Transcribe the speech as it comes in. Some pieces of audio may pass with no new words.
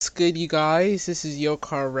good, you guys? This is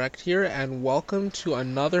Yokar Rect here, and welcome to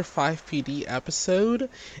another FivePD episode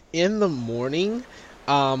in the morning.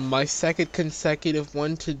 My second consecutive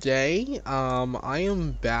one today. I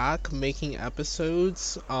am back making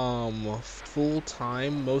episodes, full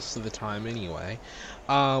time, most of the time anyway.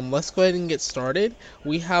 Let's go ahead and get started.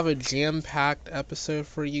 We have a jam-packed episode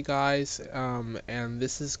for you guys, and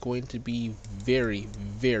this is going to be very,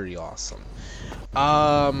 very awesome.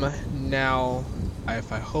 Now,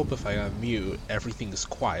 if I unmute, everything is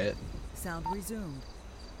quiet. Sound resumed.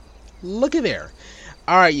 Look at there.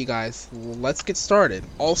 Alright, you guys, let's get started.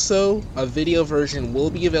 Also, a video version will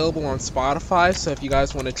be available on Spotify, so if you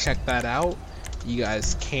guys want to check that out, you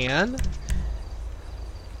guys can.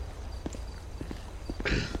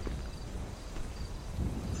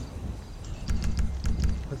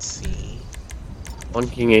 Let's see. 1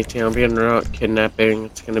 King 18, I'll be en route, kidnapping.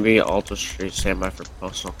 It's gonna be Alta Street, standby for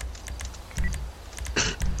postal.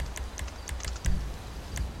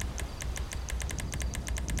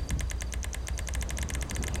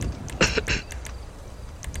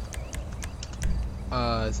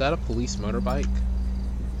 Is that a police motorbike?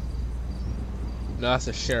 No, that's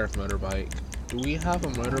a sheriff motorbike. Do we have a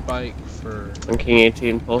motorbike for... 1 King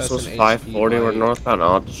 18, postal's That's an 540, HP we're bike. northbound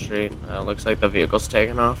Alta Street. Looks like the vehicle's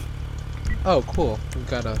taken off. Oh, cool. We've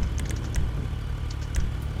got a...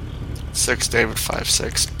 6 David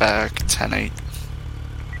 5-6 back 10-8.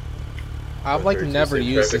 I've like never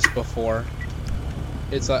used this before.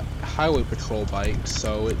 It's a highway patrol bike,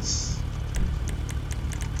 so it's...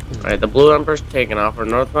 Alright, the blue number's taken off. We're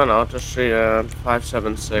northbound Alta Street,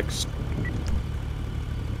 576.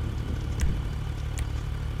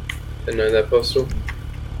 And know that postal?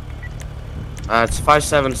 It's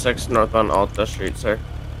 576 northbound Alta Street, sir.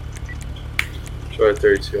 Try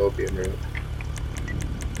 32, I'll be en route.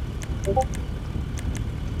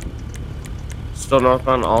 Still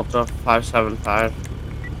northbound Alta, 575.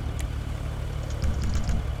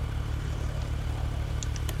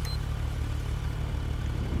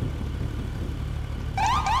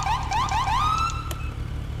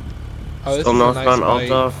 Oh, this Still is a northbound nice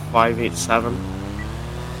bike. Alta, 587.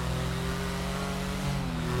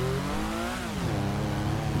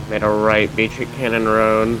 Made a right, Beachy Cannon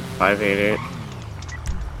Road, 588.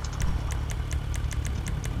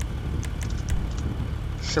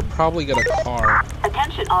 Should probably get a car.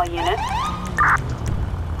 Attention all units. Yeah,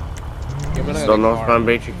 I'm gonna get Still a northbound car.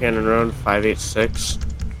 Beachy Cannon Road, 586.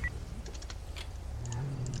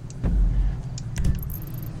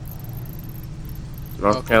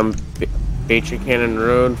 Northbound Beachy Cannon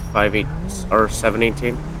Road,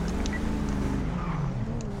 718.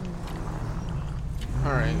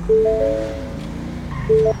 Alright.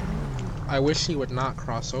 I wish he would not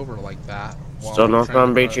cross over like that. while Still we're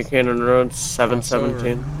northbound trying to Beachy cross. Cannon Road,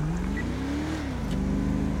 717.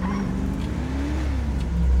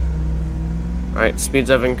 Alright, speeds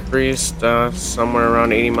have increased somewhere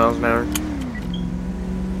around 80 miles an hour.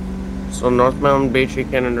 So northbound Beachy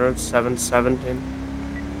Cannon Road, 717.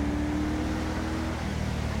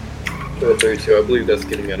 Try 32, I believe that's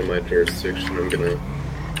getting out of my jurisdiction. I'm gonna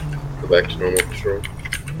go back to normal patrol.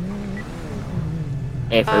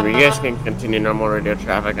 Hey, for you guys can continue normal radio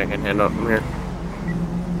traffic. I can handle it from here.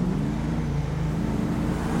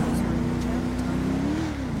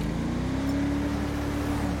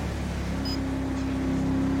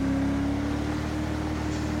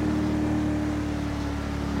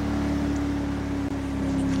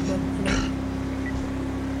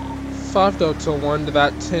 Five Delta 1 to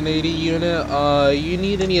that 1080 unit. You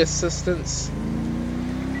need any assistance?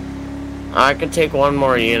 I could take one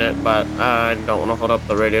more unit, but I don't want to hold up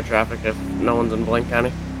the radio traffic if no one's in Blaine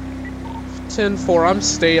County. 10-4, I'm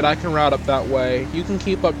state. I can route up that way. You can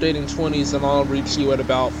keep updating 20s and I'll reach you at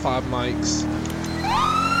about 5 mics.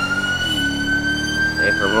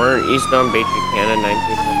 Hey, we're eastbound Beachy Cannon,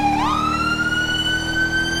 19.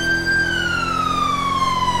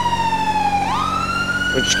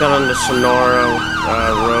 We just got on the Sonora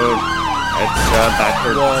Road. It's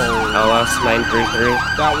backward LS 933.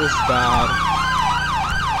 That was bad.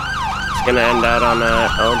 It's gonna end out on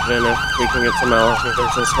Elgin if we can get some LS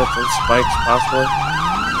resistance hits and spikes possibly.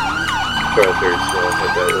 Try 32, I'll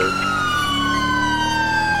head that way.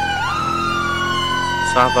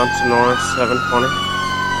 South on Sonora 720.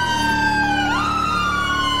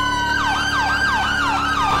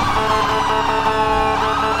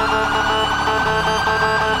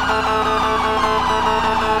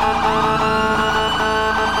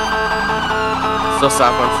 Still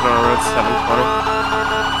south on Sonora Road 720.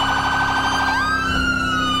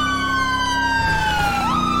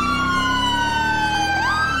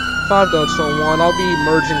 5.01, I'll be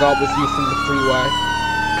merging up with you from the freeway.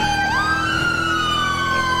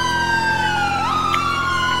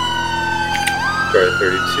 Charlie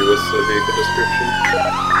 32, what's the vehicle description?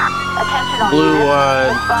 Attention all Blue,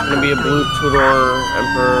 units. it's gonna be a blue two-door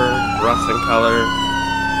Emperor, rust in color,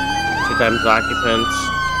 2 times occupants.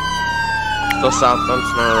 Still southbound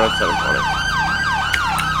Sonora Road 720.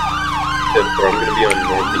 10-4, I'm gonna be on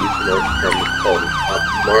northeast north from called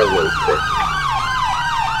Marlowe, correct?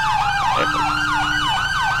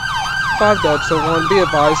 5 Delta 1, be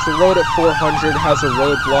advised, the road at 400 has a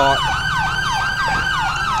roadblock.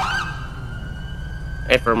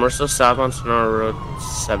 Hey, firm, we're still southbound Sonora Road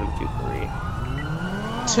 723.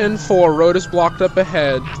 10-4, road is blocked up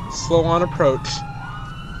ahead. Slow on approach.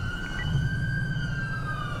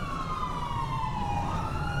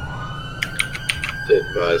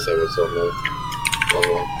 Advise I was on the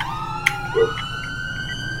wrong one. Good.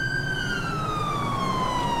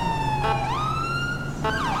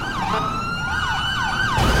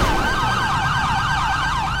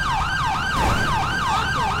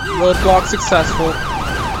 Roadblock successful.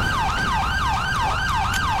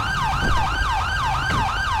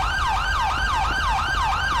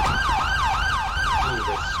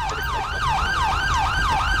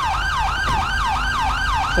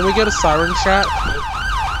 Can we get a siren chat?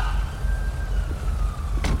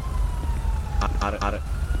 Got it.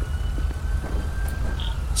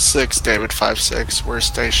 6 David 5-6. We're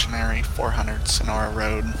stationary. 400 Sonora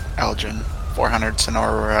Road, Elgin. 400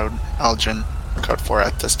 Sonora Road, Elgin. Code 4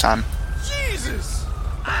 at this time.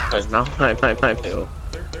 There's no my too.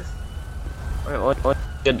 What?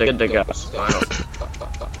 Good to go.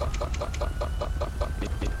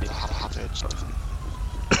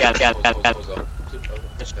 Yeah.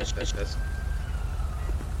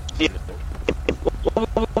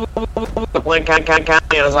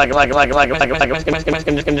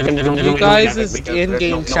 You guys'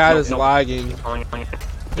 in-game chat is lagging.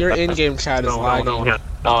 Your in-game chat is lagging.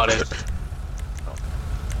 No, it is.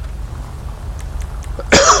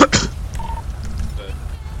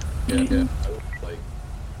 Yeah, I would like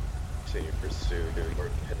continue to pursue doing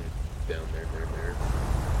work heading down there.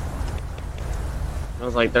 I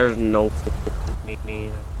was like, there's no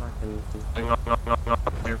fucking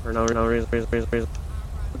for no reason.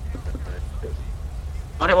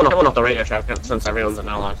 I didn't want off the radio track since everyone's in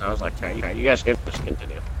Outlaw, so I was like, okay, you guys can just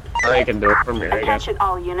continue. Or you can do it from here, I guess. Attention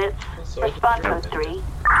all units. Respond code 3.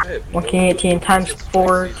 118 times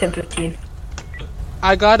 4, 1015.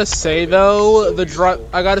 I gotta say though,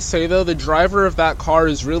 the driver of that car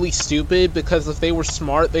is really stupid, because if they were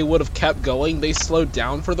smart, they would have kept going. They slowed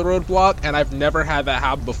down for the roadblock, and I've never had that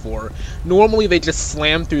happen before. Normally, they just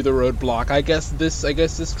slam through the roadblock. I guess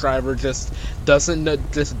this driver just doesn't know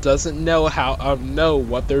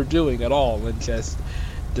what they're doing at all, and just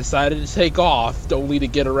decided to take off only to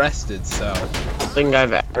get arrested. So I don't think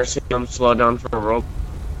I've ever seen them slow down for a road.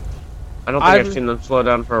 I don't think I've seen them slow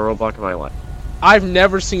down for a roadblock in my life. I've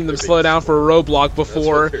never seen them slow down for a roadblock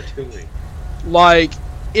before. That's what they're doing. Like,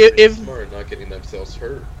 They're smart, not getting themselves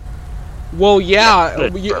hurt. if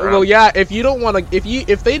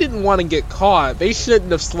they didn't want to get caught, they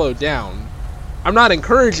shouldn't have slowed down. I'm not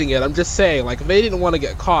encouraging it. I'm just saying, like, if they didn't want to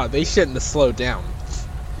get caught, they shouldn't have slowed down.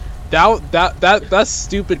 That's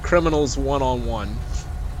stupid criminals one-on-one.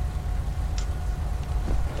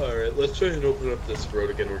 Alright, let's try and open up this road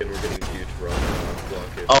again. We're getting huge rock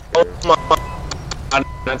blockage. Oh my god.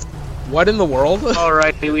 That's What in the world?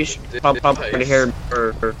 alright, we should pump up right here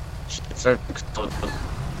for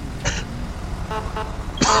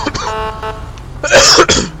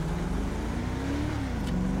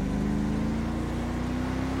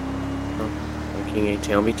King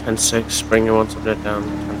 18, I'll be 10-6, bring your one subject down,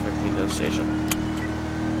 10-15 to the station.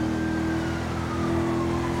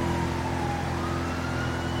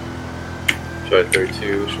 Try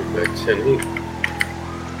 32, shoot back 10-8.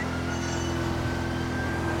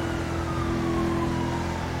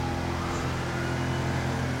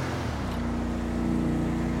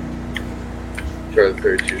 Charlie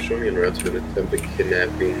 32, show me en route to an attempted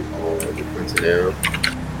kidnapping all defense now.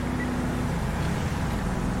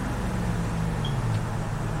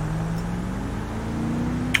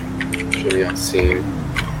 Show me on scene.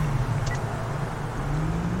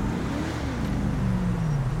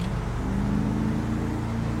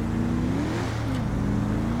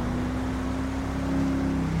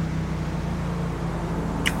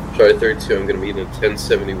 Charlie 32, I'm going to meet in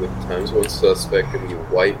 1070 with times 1 suspect, going to be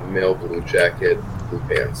white, male, blue jacket, blue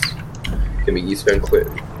pants. Going to be eastbound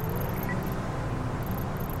Clinton.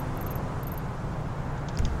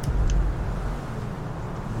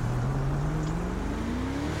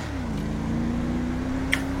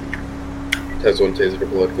 Times 1 taser for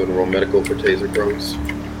blood, go to roll medical for taser chromes.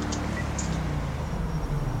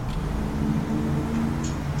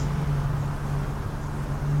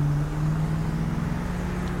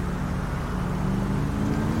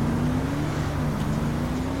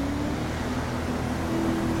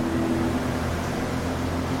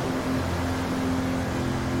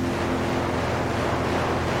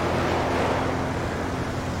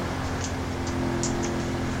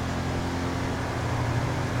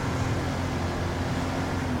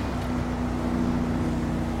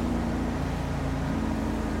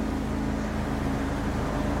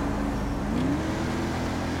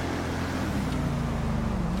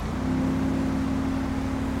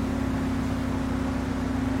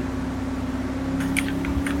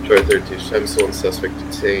 13 times 1 suspect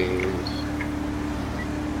detained.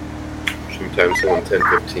 2 times 1, 10,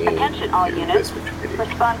 15. Attention all to units. FivePD.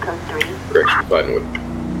 Respond code 3. Correction, Vinewood.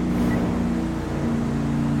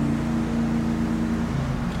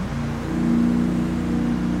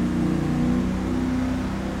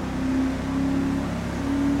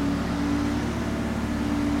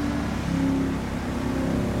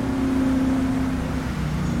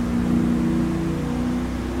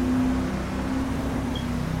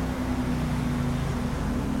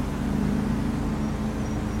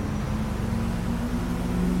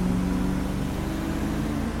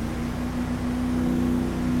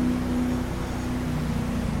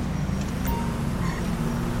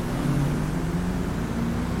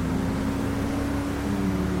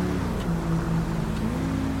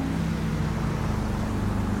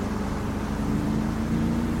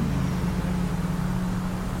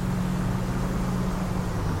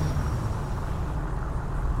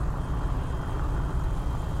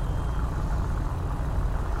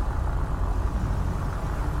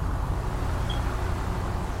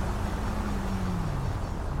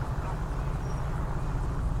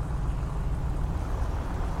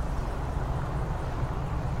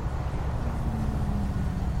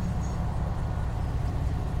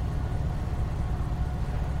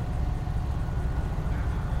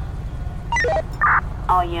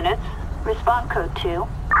 All units. Respond code 2.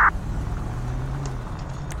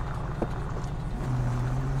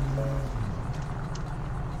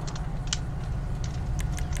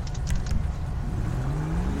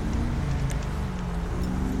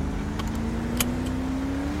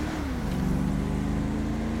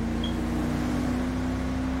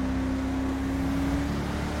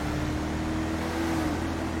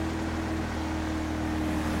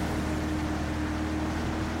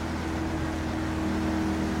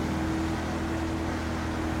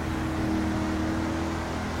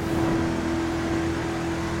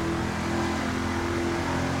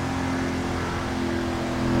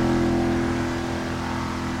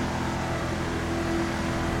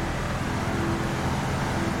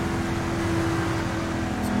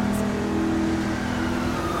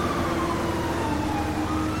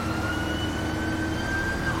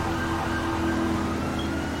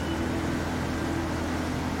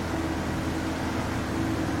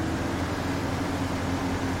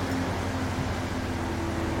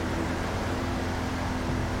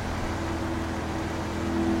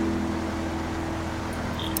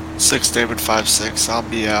 Six David 5-6. I'll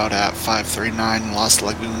be out at 539 Las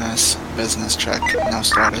Lagunas. Business check. No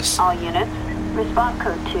status. All units. Respond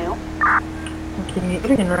code 2. Okay,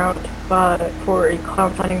 getting en route for a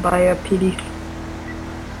cloud sighting by a PD.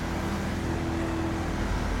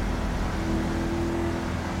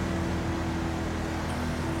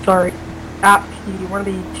 Sorry, at PD, one of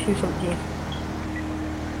the 217.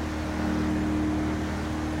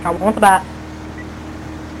 Got one for that.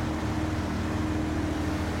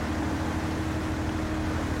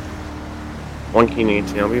 One key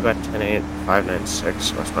 18, I'll be back 10-8,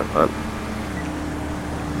 596, westbound Hunt.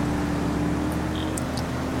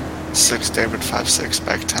 6 David 5-6,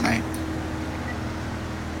 back 10-8.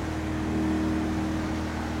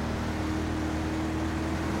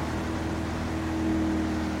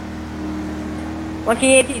 One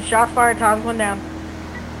key 18, shots fired, times one down.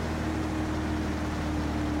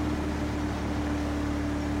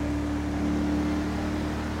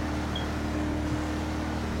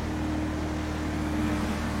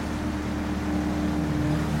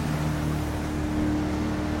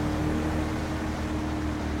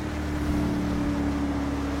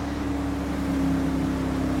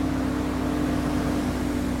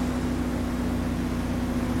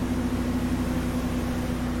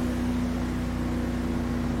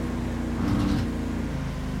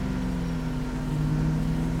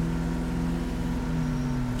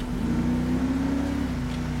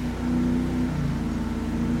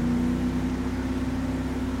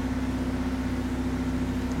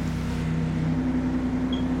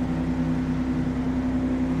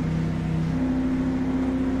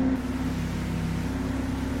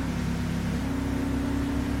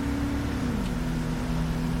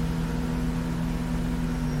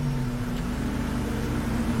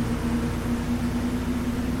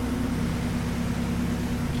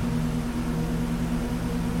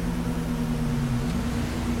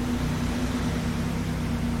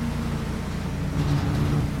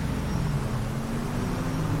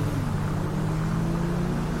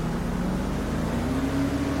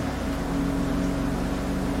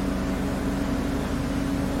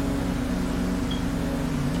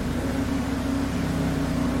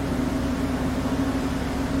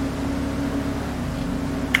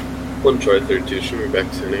 One Troy 32, should be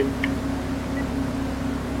back to name.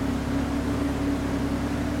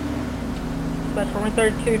 That's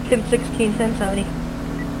 132, 1016, 1070.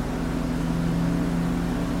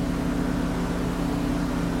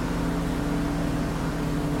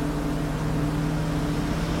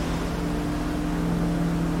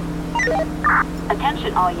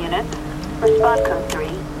 Attention all units. Respond code 3.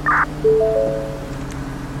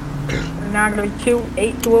 We're now going to be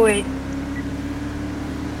 28208.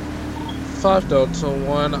 5 Delta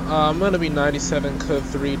 1, I'm gonna be 97 code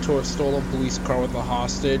 3 to a stolen police car with a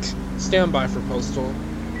hostage. Stand by for postal.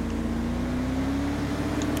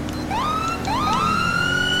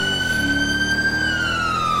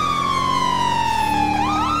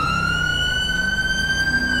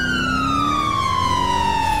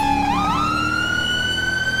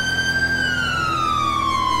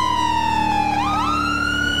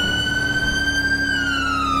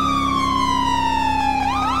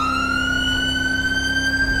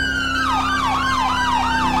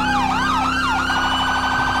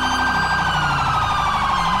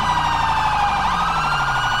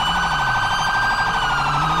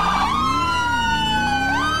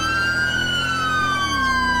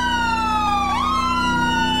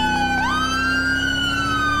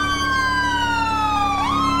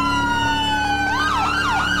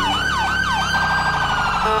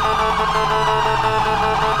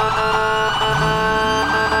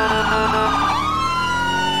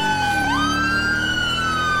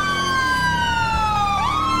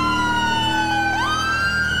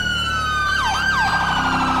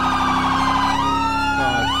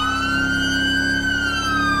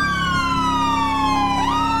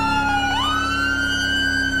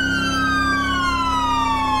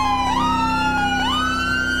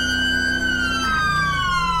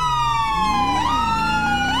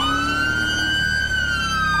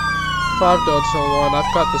 Five Delta 1,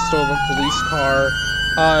 I've got the stolen police car.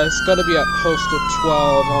 It's gonna be at postal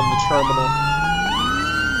 12 on the terminal.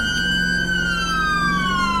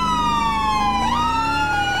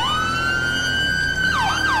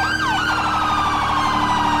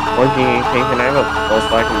 One King 18, can I have a pulse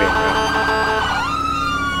so I can make that?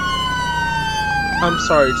 I'm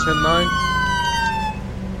sorry, 10-9.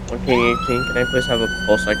 One King 18, can I please have a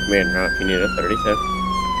pulse so I can make it if you need a 32?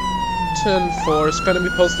 10-4, it's gonna be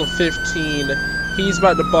postal 15. He's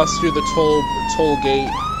about to bust through the toll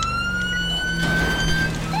gate.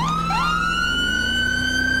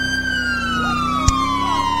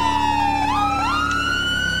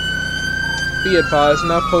 Be advised,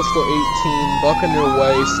 now postal 18, bucking your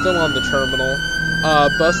way, still on the terminal.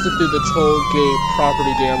 Busted through the toll gate,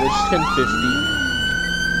 property damage, 1050.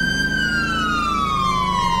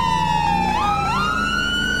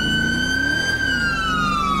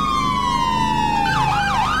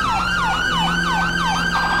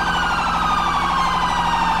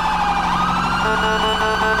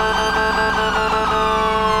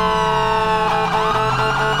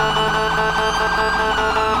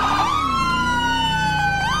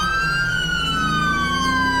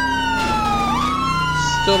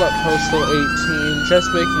 Still at postal 18, just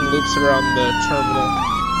making loops around the terminal.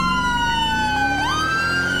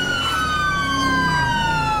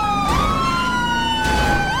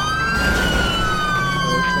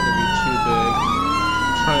 Oh, it's gonna be too big.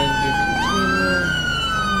 Try and do containment.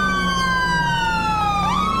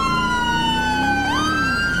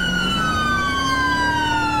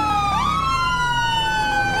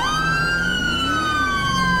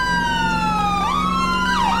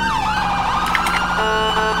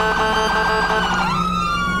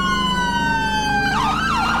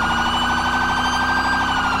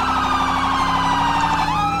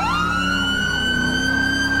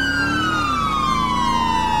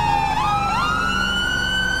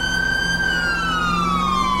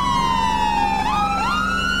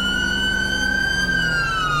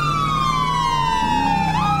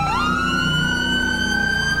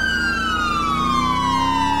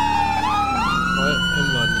 What in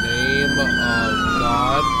the name of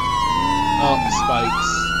God? Oh,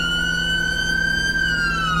 spikes.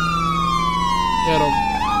 Hit him.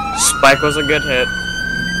 Spike was a good hit.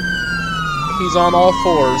 He's on all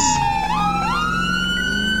fours.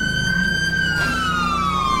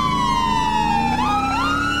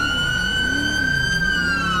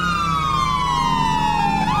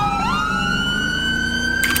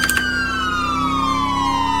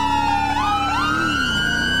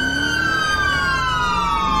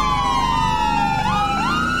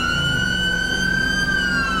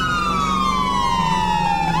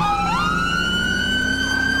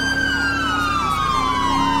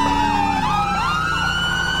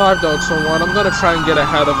 Five Delta 1, I'm gonna try and get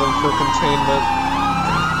ahead of him for containment.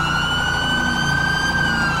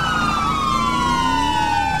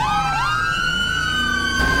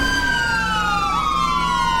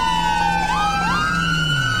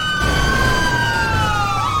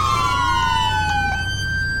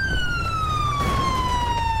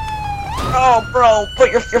 No,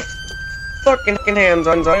 put your fucking hands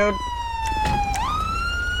on, dude.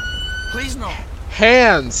 Please no.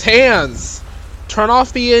 Hands! Turn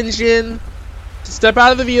off the engine. Step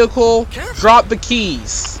out of the vehicle. Drop the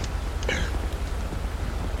keys.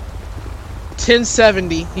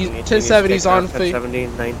 1070. 1070's on foot.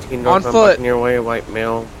 1070, 19 On northbound foot. Buccaneer Way, white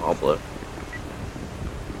male, all blue.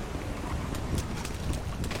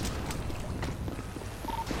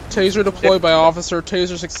 Taser deployed by officer.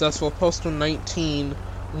 Taser successful. Postal 19.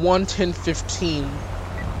 11015.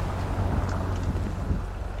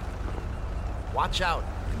 Watch out.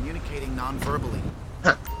 Communicating non-verbally.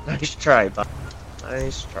 Nice try, bud.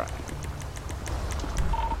 Nice try.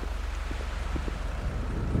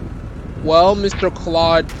 Well, Mr.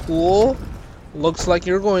 Claude Poole, looks like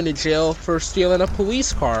you're going to jail for stealing a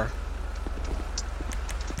police car.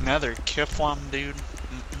 Another Kiflom dude.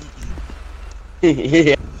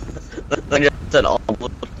 Yeah. Said all blue.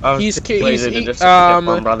 Guess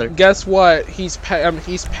what? He's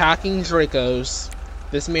packing Dracos.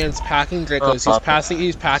 This man's packing Dracos.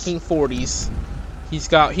 He's packing 40s. He's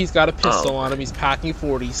got a pistol on him. He's packing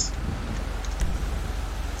 40s.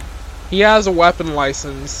 He has a weapon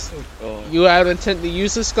license. You have intent to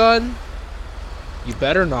use this gun? You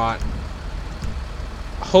better not.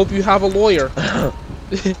 I hope you have a lawyer.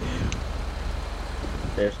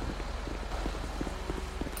 Yes.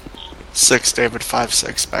 6 David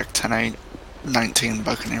 5-6 back 10-8 19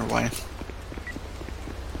 Buccaneer Way.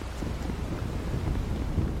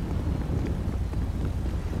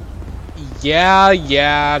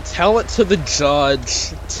 Yeah, tell it to the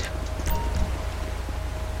judge.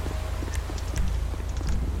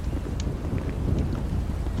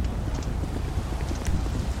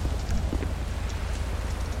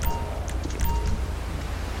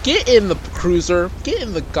 Get in the cruiser. Get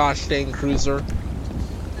in the gosh dang cruiser.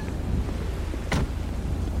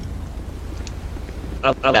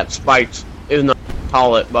 That spikes is not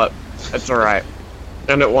call it, but it's alright.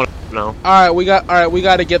 And it won't no. Alright, we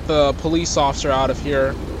got to get the police officer out of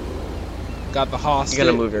here. Got the hostage. You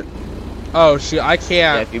gotta move your. Oh shoot, I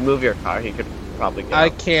can't. Yeah, if you move your car, he could probably get. I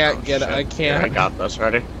out. can't get it. I can't. Yeah, I got this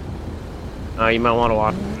ready. You might want to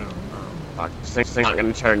watch. Fuck, this thing's not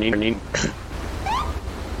gonna turn. You need.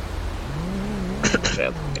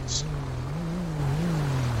 Shit.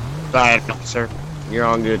 Alright, officer. You're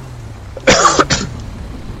all good.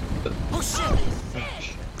 Oh shit!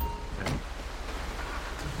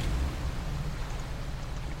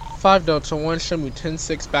 5 Delta 1, show me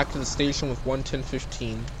 10-6 back to the station with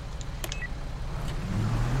 110-15.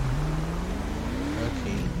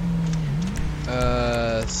 Okay.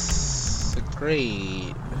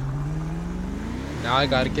 Great. Now I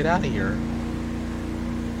gotta get out of here.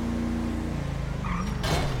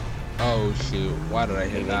 Oh shoot, why did I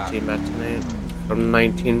hit that? 18 Matinee from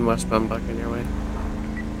 19 westbound Buccaneer Way.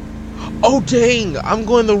 Oh dang! I'm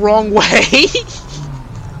going the wrong way!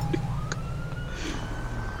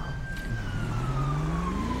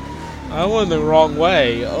 I went the wrong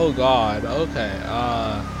way. Oh god. Okay.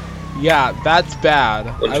 Yeah, that's bad.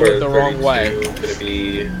 I went the wrong way. Gonna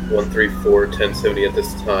be 134 1070 at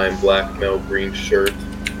this time. Black male, green shirt,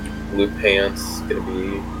 blue pants. Gonna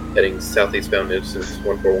be heading southeastbound Innocence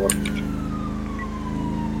 141.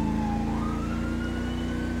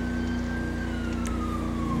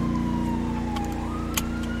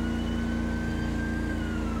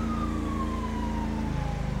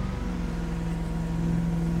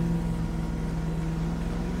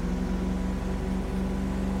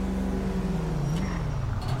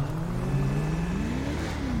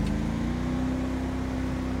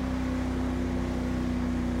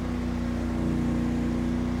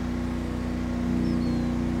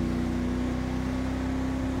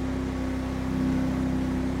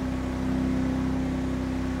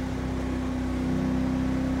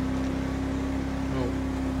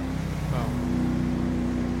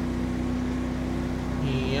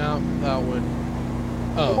 That would...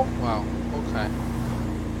 Oh, wow. Okay.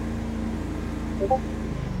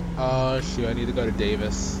 Shoot, I need to go to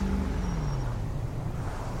Davis.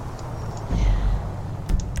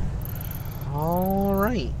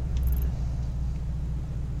 Alright.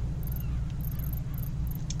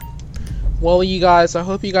 Well, you guys, I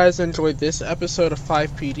hope you guys enjoyed this episode of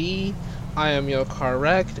FivePD. I am Yo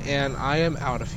Correct, and I am out of here.